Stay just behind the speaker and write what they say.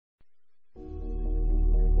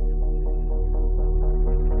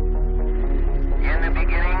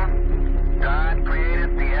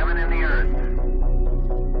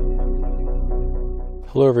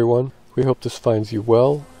Hello everyone, we hope this finds you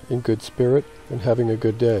well, in good spirit, and having a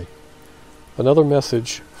good day. Another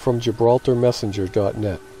message from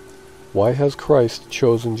GibraltarMessenger.net. Why has Christ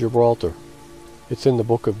chosen Gibraltar? It's in the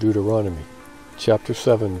book of Deuteronomy, chapter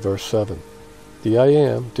 7, verse 7. The I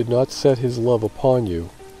Am did not set his love upon you,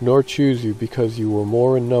 nor choose you because you were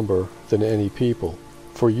more in number than any people,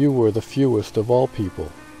 for you were the fewest of all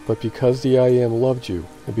people, but because the I Am loved you,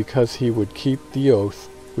 and because he would keep the oath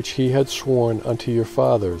which he had sworn unto your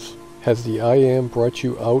fathers, has the I Am brought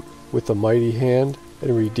you out with a mighty hand,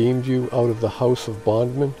 and redeemed you out of the house of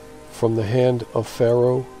bondmen, from the hand of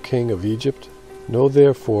Pharaoh king of Egypt? Know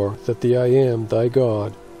therefore that the I Am thy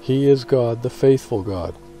God, he is God the faithful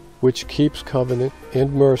God, which keeps covenant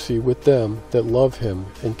and mercy with them that love him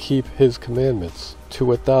and keep his commandments to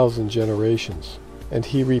 1,000 generations. And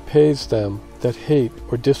he repays them that hate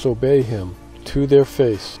or disobey him to their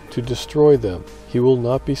face, to destroy them. He will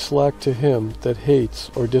not be slack to him that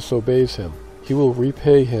hates or disobeys him. He will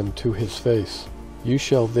repay him to his face. You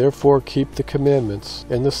shall therefore keep the commandments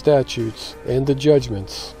and the statutes and the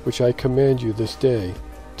judgments which I command you this day,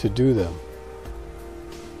 to do them.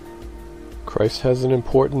 Christ has an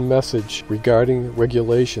important message regarding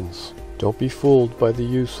regulations. Don't be fooled by the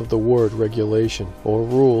use of the word regulation or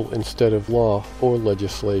rule instead of law or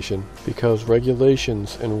legislation, because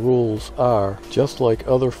regulations and rules are, just like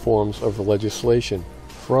other forms of legislation,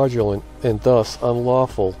 fraudulent and thus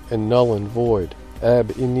unlawful and null and void,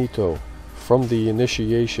 ab initio, from the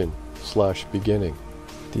initiation/beginning.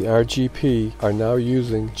 The RGP are now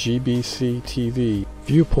using GBC TV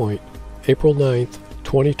Viewpoint, April 9th,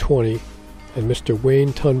 2020, and Mr.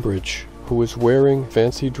 Wayne Tunbridge, who is wearing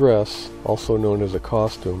fancy dress, also known as a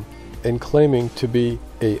costume, and claiming to be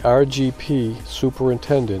a RGP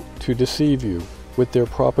superintendent to deceive you with their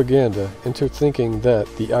propaganda into thinking that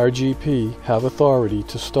the RGP have authority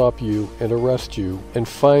to stop you and arrest you and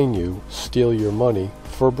fine you, steal your money,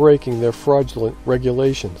 for breaking their fraudulent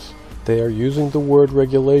regulations. They are using the word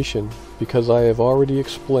regulation because I have already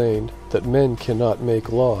explained that men cannot make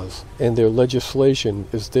laws, and their legislation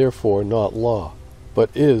is therefore not law, but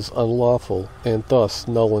is unlawful and thus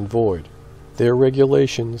null and void. Their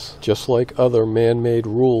regulations, just like other man-made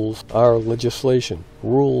rules, are legislation.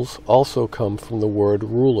 Rules also come from the word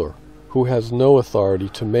ruler, who has no authority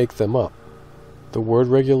to make them up. The word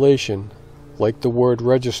regulation, like the word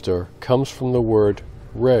register, comes from the word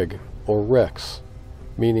reg or rex,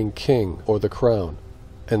 meaning king or the crown,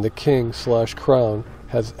 and the king/crown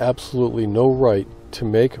has absolutely no right to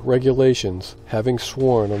make regulations, having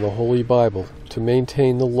sworn on the Holy Bible to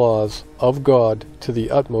maintain the laws of God to the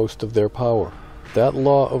utmost of their power. That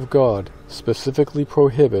law of God specifically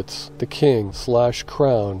prohibits the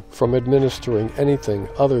king/crown from administering anything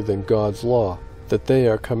other than God's law, that they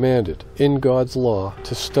are commanded in God's law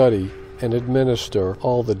to study and administer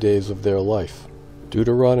all the days of their life.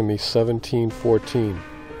 Deuteronomy 17:14.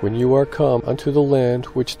 When you are come unto the land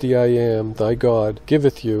which the I Am thy God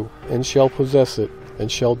giveth you, and shall possess it, and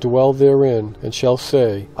shall dwell therein, and shall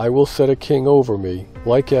say, I will set a king over me,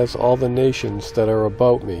 like as all the nations that are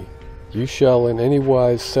about me. You shall in any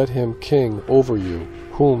wise set him king over you,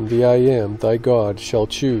 whom the I Am thy God shall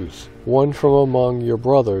choose. One from among your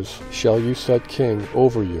brothers shall you set king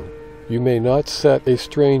over you. You may not set a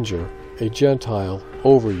stranger, a Gentile,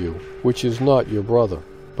 over you, which is not your brother.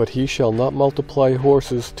 But he shall not multiply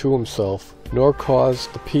horses to himself, nor cause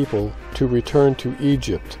the people to return to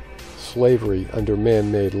Egypt, slavery under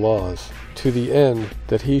man-made laws, to the end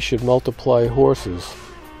that he should multiply horses.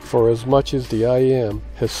 For as much as the I Am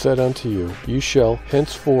has said unto you, you shall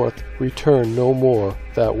henceforth return no more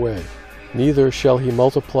that way. Neither shall he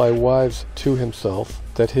multiply wives to himself,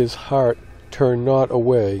 that his heart turn not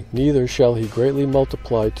away, neither shall he greatly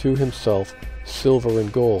multiply to himself silver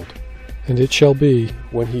and gold. And it shall be,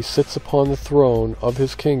 when he sits upon the throne of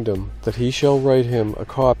his kingdom, that he shall write him a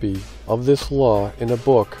copy of this law in a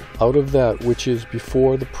book out of that which is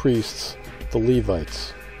before the priests, the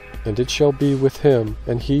Levites. And it shall be with him,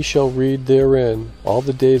 and he shall read therein all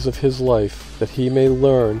the days of his life, that he may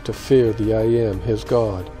learn to fear the I Am his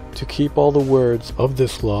God, to keep all the words of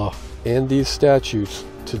this law and these statutes,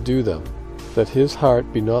 to do them, that his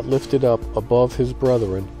heart be not lifted up above his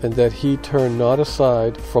brethren, and that he turn not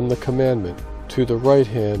aside from the commandment, to the right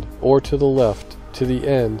hand or to the left, to the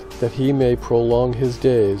end that he may prolong his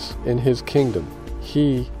days in his kingdom,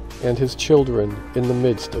 he and his children in the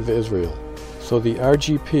midst of Israel. So the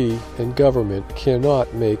RGP and government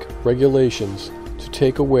cannot make regulations to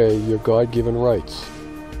take away your God-given rights.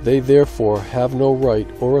 They therefore have no right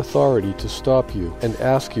or authority to stop you and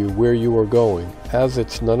ask you where you are going, as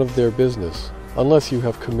it's none of their business, unless you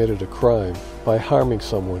have committed a crime by harming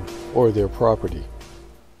someone or their property.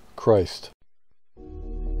 Christ.